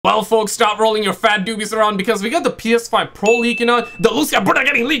Well, folks, stop rolling your fat doobies around because we got the PS5 Pro leaking out. The Lucia Bruna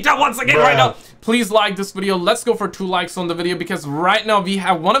getting leaked out once again right now. Please like this video. Let's go for 2 likes on the video because right now we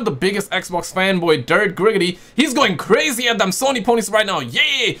have one of the biggest Xbox fanboy, Dirt Griggity. He's going crazy at them Sony ponies right now.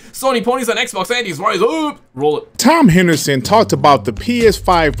 Yay! Sony ponies and Xbox Andes, rise up! Roll it. Tom Henderson talked about the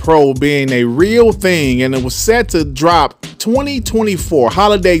PS5 Pro being a real thing and it was set to drop 2024,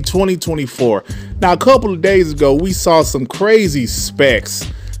 holiday 2024. Now, a couple of days ago, we saw some crazy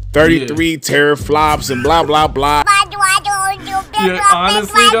specs. 33 teraflops and blah blah blah. Yeah,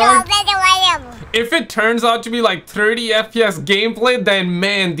 honestly, dog, if it turns out to be like 30 FPS gameplay, then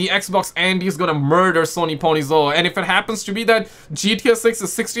man, the Xbox Andy is gonna murder Sony ponies though. And if it happens to be that GTA 6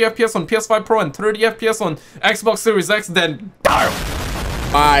 is 60 FPS on PS5 Pro and 30 FPS on Xbox Series X, then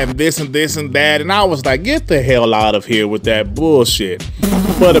and this and this and that, and I was like, get the hell out of here with that bullshit.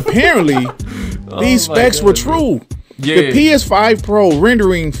 But apparently, these specs were true. Yeah. The PS5 Pro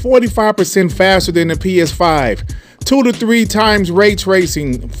rendering 45% faster than the PS5, 2 to 3 times ray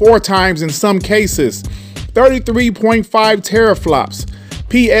tracing, 4 times in some cases, 33.5 teraflops,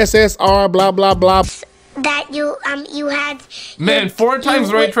 PSSR, blah blah blah. That you had. Man, 4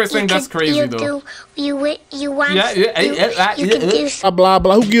 times ray tracing, that's crazy though. You want. Blah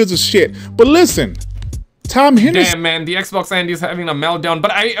blah. Who gives a shit? But listen. Tom Henderson. Damn, man, the Xbox Andy is having a meltdown.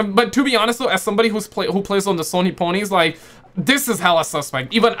 But to be honest though, as somebody who plays on the Sony ponies, like, this is hella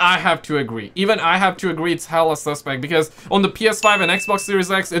suspect. Even I have to agree. It's hella suspect because on the PS5 and Xbox Series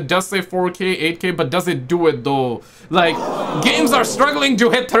X, it does say 4K, 8K, but does it do it though? Like, games are struggling to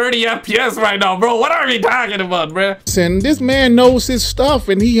hit 30 FPS right now, bro. What are we talking about, bro? And this man knows his stuff,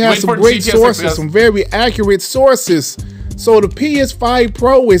 and he has some great sources, some very accurate sources. So the PS5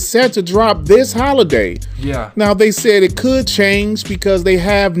 Pro is set to drop this holiday. Yeah. Now they said it could change because they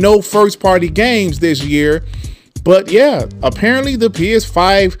have no first-party games this year. But yeah, apparently the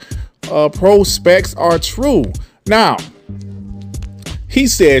PS5 Pro specs are true. Now, he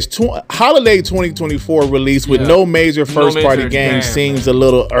says holiday 2024 release with no major first-party games seems a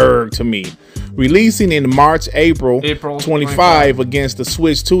little to me. Releasing in March, April 25 against the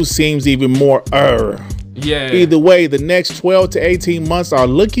Switch 2 seems even more Yeah. Either way, the next 12 to 18 months are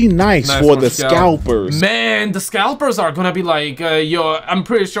looking nice for the scalpers. Man, the scalpers are gonna be like, yo, I'm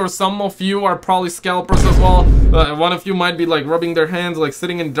pretty sure some of you are probably scalpers as well. One of you might be like rubbing their hands, like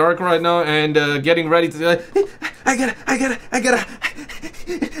sitting in dark right now and getting ready to I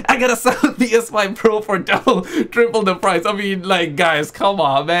gotta sell PS5 Pro for double, triple the price. I mean, like, guys, come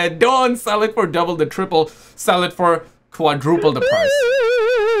on, man. Don't sell it for double the triple. Sell it for quadruple the price.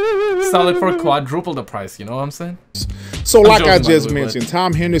 Sell it for quadruple the price, you know what I'm saying? So like I just mentioned,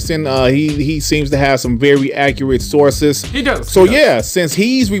 Tom Henderson, he seems to have some very accurate sources. He does. So yeah, since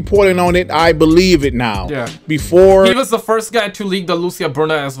he's reporting on it, I believe it now. Yeah. Before he was the first guy to leak the Lucia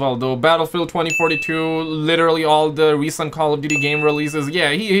Bruna as well, though. Battlefield 2042, literally all the recent Call of Duty game releases.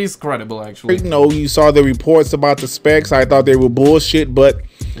 Yeah, he's credible actually. You know, you saw the reports about the specs. I thought they were bullshit, but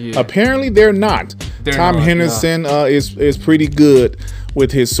apparently they're not. Tom Henderson is pretty good with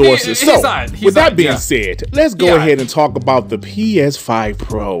his sources. So, with that being said, let's go ahead and talk about the PS5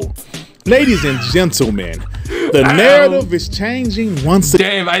 Pro. Ladies and gentlemen, the narrative is changing once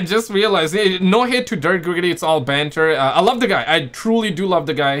again. Damn, I just realized, no hate to Dirt Griggity, it's all banter. I love the guy, I truly do love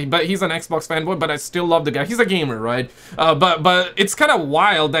the guy, but he's an Xbox fanboy, but I still love the guy. He's a gamer, right? But it's kind of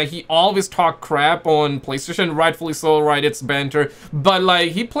wild that he always talk crap on PlayStation, rightfully so, right? It's banter, but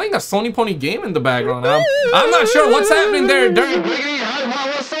like, he playing a Sony Pony game in the background. I'm not sure what's happening there, Dirt Griggity.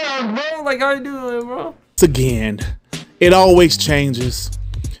 What's up, bro? Like, how you doing, bro? Again, it always changes.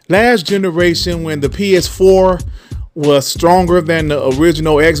 Last generation, when the PS4 was stronger than the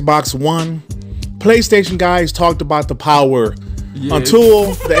original Xbox One, PlayStation guys talked about the power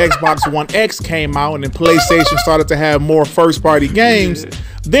until the Xbox One X came out and then PlayStation started to have more first-party games.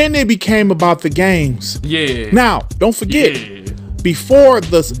 Then it became about the games. Now, don't forget, before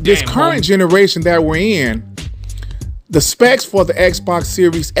this current generation that we're in, the specs for the Xbox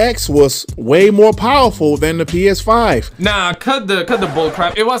Series X was way more powerful than the PS5. Nah, cut the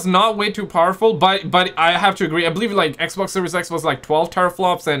bullcrap. It was not way too powerful, but I have to agree. I believe like Xbox Series X was like 12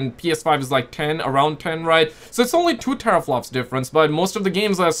 teraflops and PS5 is like 10, around 10, right? So it's only 2 teraflops difference, but most of the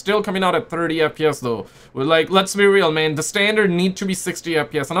games are still coming out at 30 FPS though. Like, let's be real, man. The standard need to be 60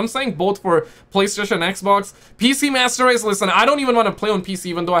 FPS, and I'm saying both for PlayStation and Xbox. PC Master Race, listen, I don't even want to play on PC,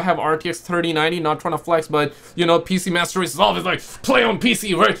 even though I have RTX 3090, not trying to flex, but you know, PC Master Race is always like, play on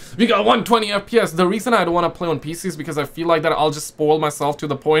PC, right? We got 120 FPS. The reason I don't want to play on PC is because I feel like that I'll just spoil myself to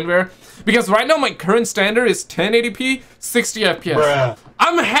the point where, because right now my current standard is 1080p, 60 FPS.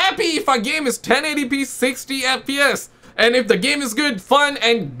 I'm happy if a game is 1080p, 60 FPS. And if the game is good, fun,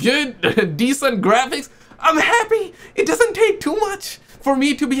 and good, decent graphics, I'm happy. It doesn't take too much for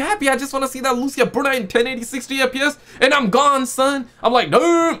me to be happy. I just want to see that Lucia Bruna in 1080 60 FPS, and I'm gone, son. I'm like,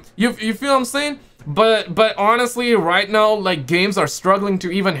 no, you feel what I'm saying? But honestly, right now, like, games are struggling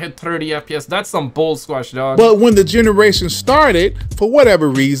to even hit 30 FPS. That's some bull squash, dog. But when the generation started, for whatever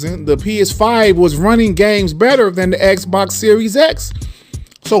reason, the PS5 was running games better than the Xbox Series X.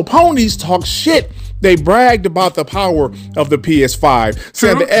 So ponies talk shit. They bragged about the power of the PS5,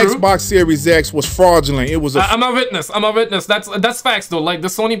 said the Xbox Series X was fraudulent. It was I'm a witness. I'm a witness. That's facts, though. Like, the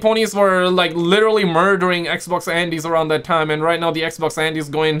Sony ponies were, like, literally murdering Xbox Andes around that time, and right now the Xbox Andes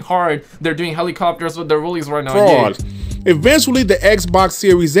going hard. They're doing helicopters with their woolies right now. Fraud. Yeah. Eventually, the Xbox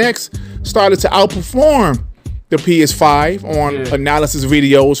Series X started to outperform the PS5 on analysis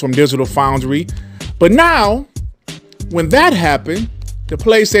videos from Digital Foundry. But now, when that happened, the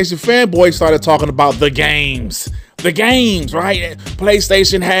PlayStation fanboys started talking about the games. The games, right?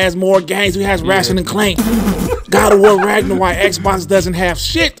 PlayStation has more games. We has Ratchet and Clank. God of War Ragnarok. Xbox doesn't have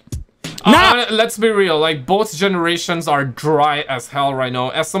shit. Let's be real, like, both generations are dry as hell right now.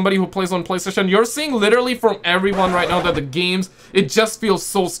 As somebody who plays on PlayStation, you're seeing literally from everyone right now that the games, it just feels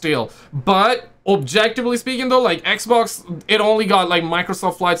so stale. But objectively speaking, though, like, Xbox, it only got, like,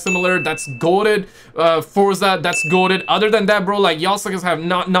 Microsoft Flight Simulator, that's goated. Forza, that's goated. Other than that, bro, like, y'all suckers have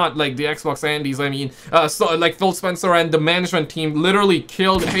not like the Xbox Andes. I mean, so, like, Phil Spencer and the management team literally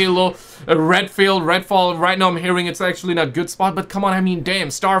killed Halo. Redfall, right now I'm hearing it's actually not a good spot, but come on, I mean, damn,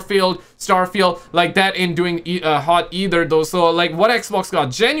 Starfield, like, that ain't doing hot either, though. So, like, what Xbox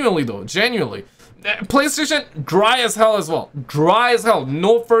got, genuinely, PlayStation, dry as hell as well. Dry as hell.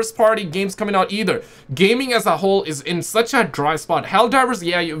 No first-party games coming out either. Gaming as a whole is in such a dry spot. Helldivers,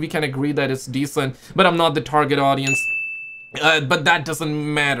 yeah, we can agree that it's decent, but I'm not the target audience. But that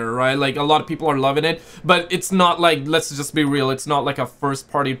doesn't matter, right? Like, a lot of people are loving it, but it's not like, let's just be real, it's not like a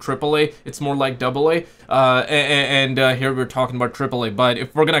first-party AAA, it's more like AA, and here we're talking about AAA, but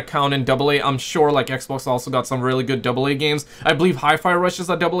if we're gonna count in AA, I'm sure, like, Xbox also got some really good AA games. I believe Hi-Fi Rush is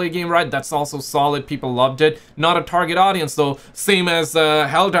a AA game, right? That's also solid, people loved it. Not a target audience, though, same as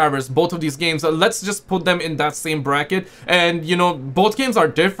Helldivers, both of these games, let's just put them in that same bracket, and, you know, both games are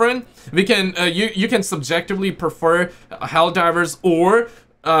different. We can, you can subjectively prefer Helldivers or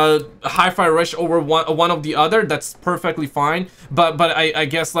Hi-Fi Rush over one of the other. That's perfectly fine, but I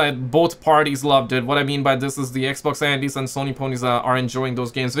guess that both parties loved it. What I mean by this is the Xbox Andes and Sony ponies are enjoying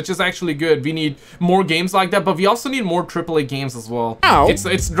those games, which is actually good. We need more games like that, but we also need more AAA games as well. Now, it's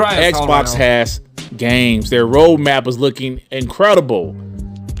dry as hell right Xbox now. has games. Their roadmap is looking incredible.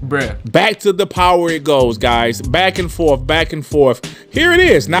 Bruh. Back to the power it goes, guys. Back and forth, back and forth. Here it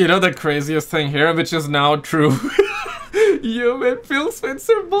is. Now, you know the craziest thing here, which is now true. Yo, man, Phil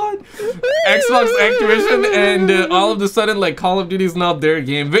Spencer bought Xbox Activision, and all of a sudden, like, Call of Duty is not their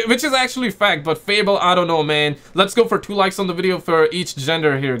game, which is actually fact. But Fable, I don't know, man. Let's go for 2 likes on the video for each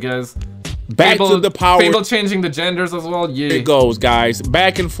gender here, guys. back to the power. Fable changing the genders as well. Yeah, it goes, guys.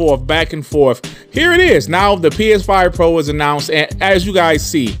 Back and forth, back and forth. Here it is. Now the PS5 Pro is announced, and as you guys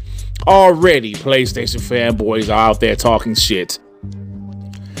see, already PlayStation fanboys are out there talking shit.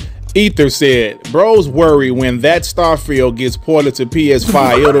 Ether said, bros worry when that Starfield gets ported to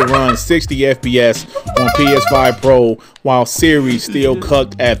PS5, it'll run 60 FPS on PS5 Pro while Series still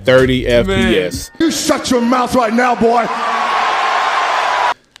cucked at 30 FPS. You shut your mouth right now, boy.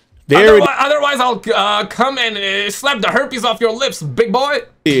 Otherwise, I'll come and slap the herpes off your lips, big boy.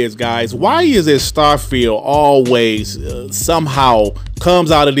 Is, guys, why is it Starfield always somehow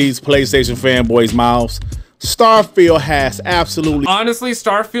comes out of these PlayStation fanboys' mouths? Starfield has absolutely... Honestly,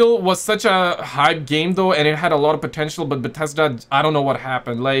 Starfield was such a hype game, though, and it had a lot of potential, but Bethesda, I don't know what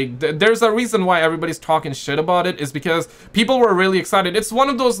happened. Like, there's a reason why everybody's talking shit about it, is because people were really excited. It's one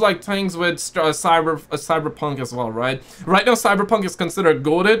of those, like, things with Cyberpunk as well, right? Right now, Cyberpunk is considered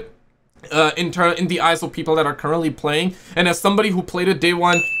goated in the eyes of people that are currently playing, and as somebody who played it day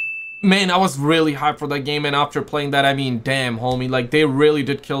one, man, I was really hyped for that game, and after playing that, I mean, damn, homie, like, they really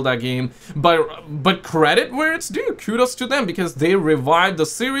did kill that game. But credit where it's due, kudos to them, because they revived the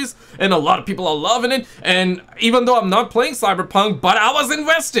series, and a lot of people are loving it. And even though I'm not playing Cyberpunk, but I was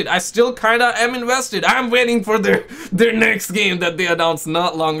invested. I still kinda am invested. I'm waiting for their next game that they announced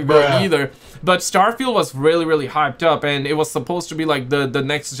not long ago either. but Starfield was really hyped up, and it was supposed to be like the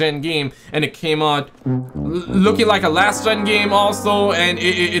next gen game, and it came out looking like a last gen game also, and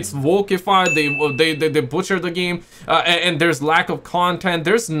it's wokeified. They butchered the game, and there's lack of content.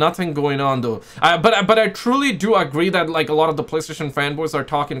 There's nothing going on though. But I truly do agree that like a lot of the PlayStation fanboys are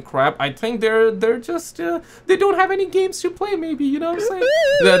talking crap. I think they're just they don't have any games to play, maybe, you know what I'm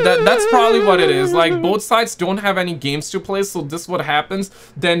saying? That's probably what it is. Like, both sides don't have any games to play, so this is what happens.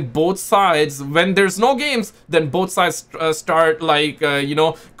 Then both sides, when there's no games, then both sides start like you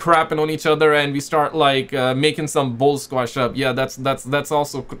know, crapping on each other, and we start like making some bull squash up. Yeah, that's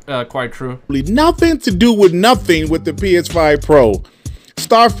also quite true. Nothing to do with nothing with the PS5 Pro.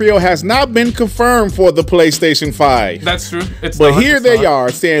 Starfield has not been confirmed for the PlayStation 5. That's true. But here they are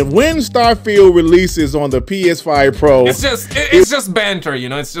saying when Starfield releases on the PS5 Pro, it's just banter, you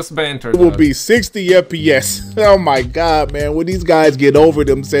know. It's just banter. It will be 60 FPS. Oh my God, man! Will these guys get over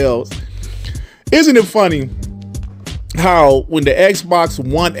themselves? Isn't it funny how when the Xbox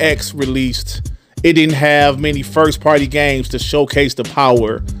One X released, it didn't have many first-party games to showcase the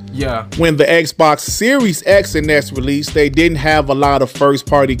power. Yeah. When the Xbox Series X and S released, they didn't have a lot of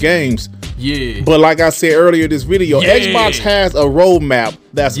first-party games. Yeah. But like I said earlier in this video, Xbox has a roadmap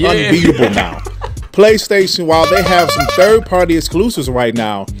that's unbeatable now. PlayStation, while they have some third-party exclusives right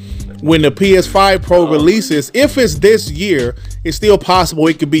now, when the PS5 Pro releases, if it's this year, it's still possible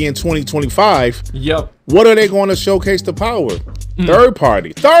it could be in 2025. Yep. What are they going to showcase the power? Third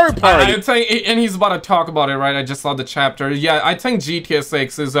party. I think, and he's about to talk about it, right? I just saw the chapter. Yeah, I think GTA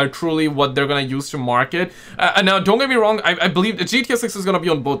 6 is truly what they're gonna use to market. Now, don't get me wrong. I believe GTA 6 is gonna be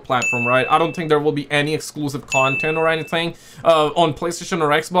on both platforms, right? I don't think there will be any exclusive content or anything on PlayStation or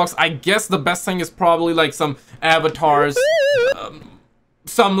Xbox. I guess the best thing is probably like some avatars.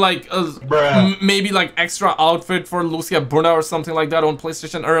 Some like maybe like extra outfit for Lucia Bruna or something like that on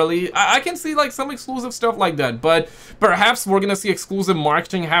PlayStation early. I can see like some exclusive stuff like that, but perhaps we're gonna see exclusive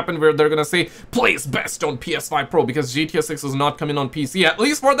marketing happen where they're gonna say plays best on PS5 Pro because GTA 6 is not coming on PC, at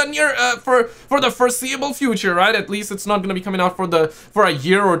least for the near for the foreseeable future, right? At least it's not gonna be coming out for a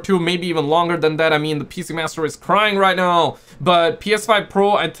year or two, maybe even longer than that. I mean, the PC Master is crying right now, but PS5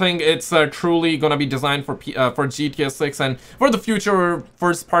 Pro, I think it's truly gonna be designed for GTA 6 and for the future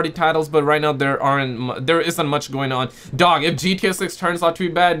first-party titles, but right now there isn't much going on. Dog, if GTA 6 turns out to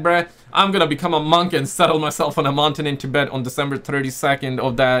be bad, bruh, I'm gonna become a monk and settle myself on a mountain in Tibet on December 32nd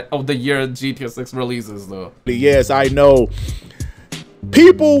of the year GTA 6 releases, though. Yes, I know.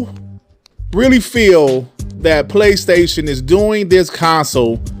 People really feel that PlayStation is doing this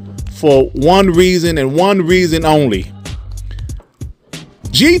console for one reason and one reason only.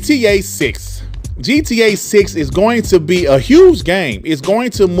 GTA 6. GTA 6 is going to be a huge game. It's going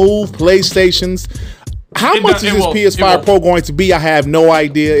to move PlayStations. How much is this PS5 Pro going to be? I have no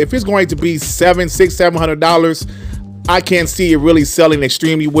idea. If it's going to be $700, I can't see it really selling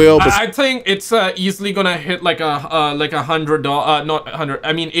extremely well. But I think it's easily gonna hit like $100, not 100.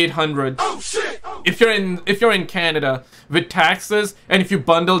 I mean 800. Oh shit! If you're in Canada with taxes, and if you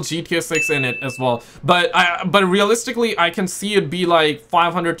bundle GTA 6 in it as well. But realistically, I can see it be like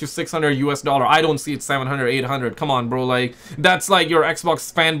 $500 to $600 US dollar. I don't see it 700, 800. Come on, bro. Like, that's like your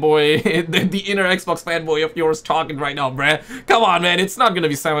Xbox fanboy, the inner Xbox fanboy of yours talking right now, bruh. Come on, man. It's not gonna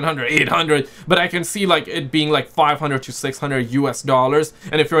be 700, 800. But I can see like it being like 500 to 600 US dollars.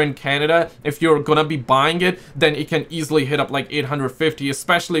 And if you're in Canada, if you're gonna be buying it, then it can easily hit up like 850,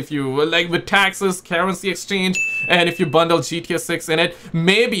 especially if you like with taxes, currency exchange, and if you bundle GTA 6 in it.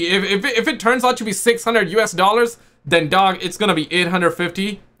 Maybe if it turns out to be 600 US dollars, then dog, it's gonna be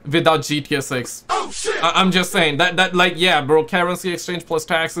 850 without GTA 6. Oh shit! I'm just saying that like, yeah, bro, currency exchange plus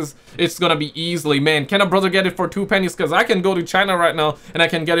taxes, it's gonna be easily, man. Can a brother get it for 2 pennies? Because I can go to China right now and I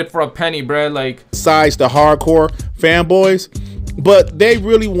can get it for a penny, bro. Like, besides the hardcore fanboys, but they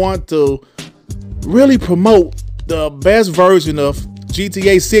really want to really promote the best version of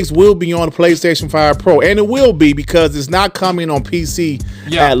GTA 6 will be on the PlayStation 5 Pro, and it will be because it's not coming on PC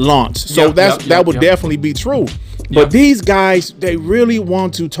at launch. So that would definitely be true. But these guys, they really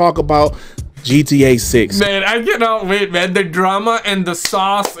want to talk about GTA 6. Man, I cannot wait, man. The drama and the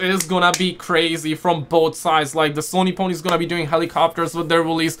sauce is gonna be crazy from both sides. Like, the Sony pony's gonna be doing helicopters with their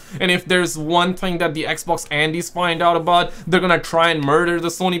release, and if there's one thing that the Xbox Andes find out about, they're gonna try and murder the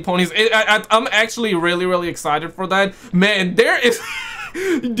Sony ponies. I'm actually really excited for that. Man, there is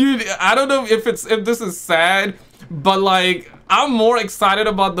dude, I don't know if this is sad, but like, I'm more excited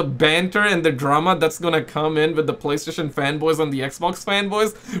about the banter and the drama that's gonna come in with the PlayStation fanboys and the Xbox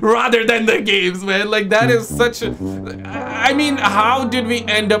fanboys rather than the games, man. Like, that is such a... I mean, how did we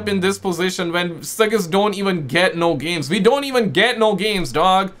end up in this position when Segas don't even get no games? We don't even get no games,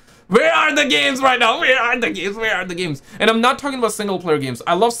 dog. Where are the games right now? Where are the games? Where are the games? And I'm not talking about single player games.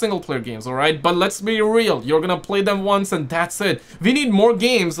 I love single player games, alright? But let's be real. You're gonna play them once and that's it. We need more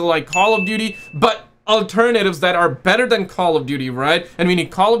games like Call of Duty, but alternatives that are better than Call of Duty, right? And we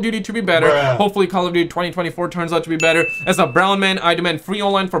need Call of Duty to be better. Hopefully Call of Duty 2024 turns out to be better. As a brown man, I demand free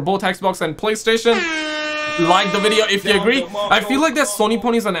online for both Xbox and PlayStation. Like the video if you agree. I feel like that Sony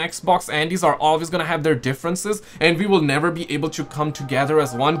ponies and Xbox Andes are always gonna have their differences and we will never be able to come together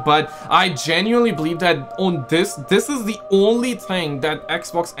as one, but I genuinely believe that on this is the only thing that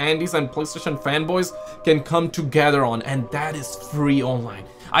Xbox Andes and PlayStation fanboys can come together on, and that is free online.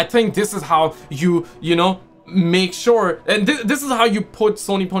 I think this is how you know, make sure, and this is how you put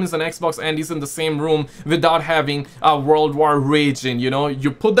Sony ponies and Xbox Andes in the same room without having a world war raging. You know, you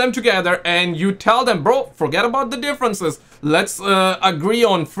put them together and you tell them, bro, forget about the differences, let's agree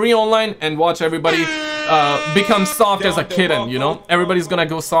on free online and watch everybody become soft as a kitten. You know, everybody's gonna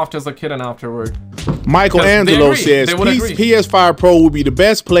go soft as a kitten afterward. Michelangelo says PS5 Pro will be the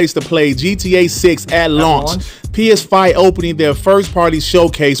best place to play GTA 6 at launch. PS5 opening their first party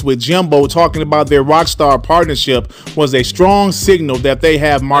showcase with Jimbo talking about their Rockstar partnership was a strong signal that they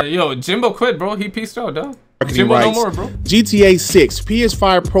have yo, Jimbo quit, bro. He peaced out, dog. Jimbo no more, bro. GTA 6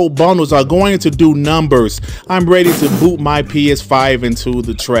 PS5 Pro bundles are going to do numbers. I'm ready to boot my PS5 into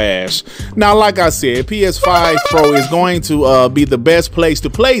the trash. Now, like I said, PS5 Pro is going to be the best place to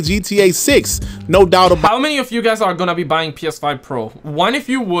play GTA 6. No doubt about it. How many of you guys are gonna be buying PS5 Pro? 1 if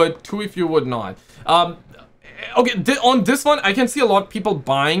you would, 2 if you would not. Okay, on this one, I can see a lot of people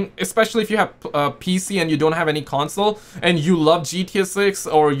buying, especially if you have PC and you don't have any console, and you love GTA 6,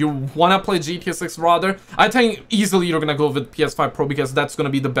 or you want to play GTA 6 rather. I think easily you're going to go with PS5 Pro, because that's going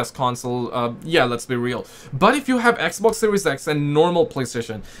to be the best console. Yeah, let's be real. But if you have Xbox Series X and normal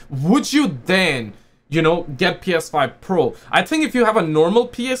PlayStation, would you then, you know, get PS5 Pro? I think if you have a normal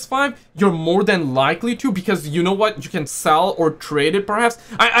PS5, you're more than likely to, because you know what, you can sell or trade it perhaps.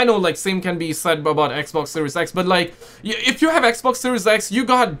 I know, like, same can be said about Xbox Series X, but like, if you have Xbox Series X, you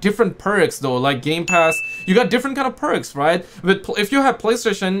got different perks though, like Game Pass, you got different kind of perks, right? But if you have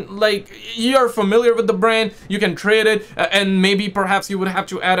PlayStation, like, you're familiar with the brand, you can trade it, and maybe perhaps you would have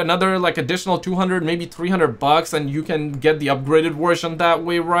to add another, like, additional 200, maybe 300 bucks, and you can get the upgraded version that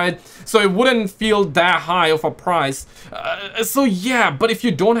way, right? So it wouldn't feel that high of a price. So yeah, but if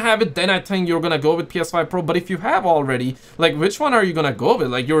you don't have it, then I think you're gonna go with PS5 Pro. But if you have already, like, which one are you gonna go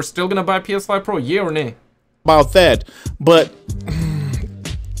with? Like, you're still gonna buy PS5 Pro, yeah or nay? About that, but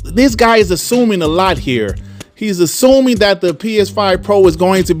this guy is assuming a lot here. He's assuming that the PS5 Pro is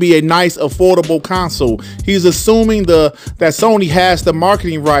going to be a nice, affordable console. He's assuming that Sony has the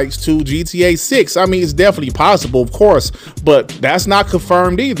marketing rights to GTA 6. I mean, it's definitely possible, of course, but that's not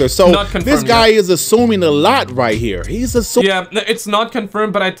confirmed either. So this guy is assuming a lot right here. He's assuming. Yeah, it's not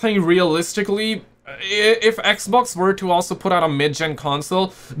confirmed, but I think realistically, if Xbox were to also put out a mid-gen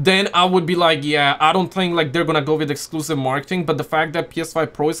console, then I would be like, yeah, I don't think like they're gonna go with exclusive marketing. But the fact that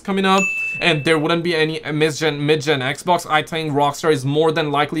PS5 Pro is coming up and there wouldn't be any mid-gen Xbox, I think Rockstar is more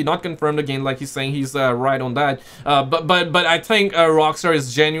than likely, not confirmed again, like he's saying, he's right on that, but I think Rockstar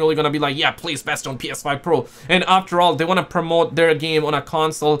is genuinely gonna be like, yeah, plays best on PS5 Pro. And after all, they want to promote their game on a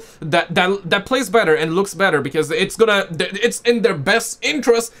console that plays better and looks better, because it's in their best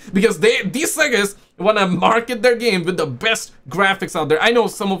interest, because these Segas want to market their game with the best graphics out there. I know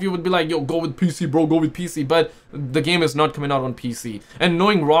some of you would be like, yo, go with PC, bro, go with PC, but the game is not coming out on PC. And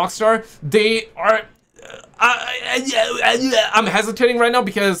knowing Rockstar, they are... I'm hesitating right now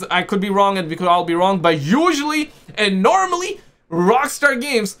because I could be wrong and we could all be wrong, but usually and normally Rockstar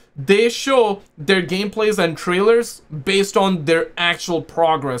games, they show their gameplays and trailers based on their actual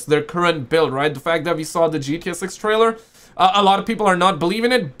progress, their current build, right? The fact that we saw the GTA 6 trailer, a lot of people are not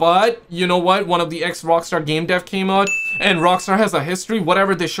believing it, but you know what? One of the ex-Rockstar game dev came out, and Rockstar has a history.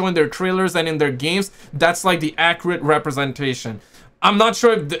 Whatever they show in their trailers and in their games, that's like the accurate representation. I'm not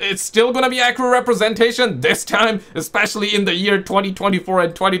sure if it's still gonna be accurate representation this time, especially in the year 2024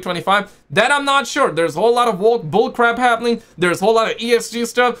 and 2025. That I'm not sure. There's a whole lot of bullcrap happening. There's a whole lot of ESG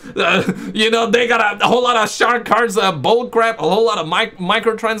stuff. You know, they got a whole lot of shark cards, bullcrap, a whole lot of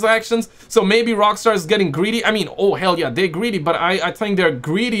microtransactions. So maybe Rockstar is getting greedy. I mean, oh hell yeah, they're greedy, but I think they're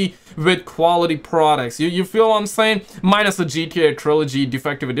greedy with quality products. You feel what I'm saying? Minus the GTA Trilogy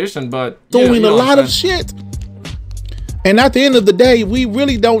Defective Edition, but doing a lot of shit. And at the end of the day, we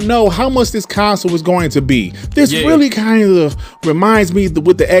really don't know how much this console is going to be. This really kind of reminds me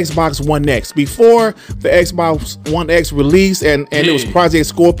with the Xbox One X. Before the Xbox One X release and it was Project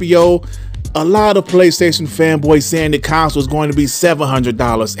Scorpio, a lot of PlayStation fanboys saying the console is going to be $700,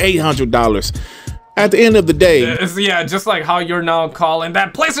 $800. At the end of the day, Yeah, just like how you're now calling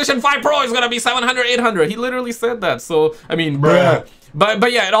that PlayStation 5 Pro is gonna be 700, 800. He literally said that. So I mean, bruh.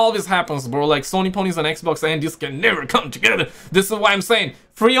 But yeah, it always happens, bro. Like Sony ponies and Xbox and this can never come together. This is why I'm saying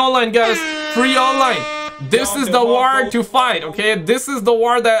free online, guys. Free online. This is the war to fight, okay? This is the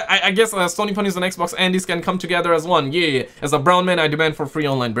war that I guess Sony ponies and Xbox Andes can come together as one. Yeah, as a brown man, I demand for free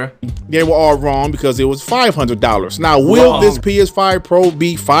online, bro. they were all wrong because it was $500. Now, will this PS5 Pro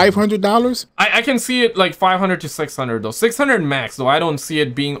be $500? I can see it like 500 to 600 though. 600 max though. I don't see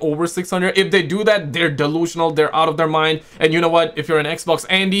it being over 600. If they do that, they're delusional. They're out of their mind. And you know what? If you're an Xbox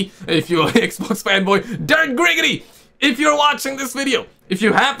Andy, if you're an Xbox fanboy, Dirt Griggity, if you're watching this video, if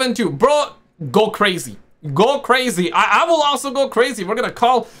you happen to, bro, go crazy. Go crazy. I will also go crazy. We're gonna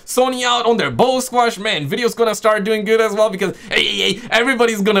call Sony out on their bow squash, man. Video's gonna start doing good as well because hey,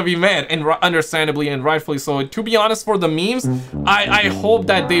 everybody's gonna be mad, and understandably and rightfully so. To be honest, for the memes, I hope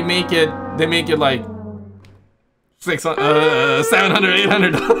that they make it like 600 700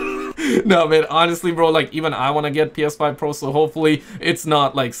 800. No, man, honestly, bro, like even I want to get PS5 Pro, so hopefully it's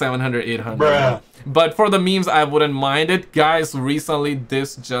not like 700 800. Bruh. But for the memes, I wouldn't mind it. Guys, recently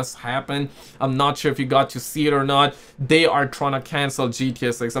this just happened. I'm not sure if you got to see it or not. They are trying to cancel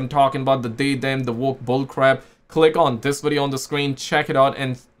GTA 6. I'm talking about the they, them, the woke bullcrap. Click on this video on the screen, check it out,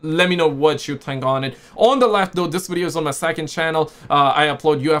 and let me know what you think on it. On the left though, this video is on my second channel. I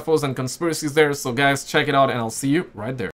upload UFOs and conspiracies there, so guys, check it out, and I'll see you right there.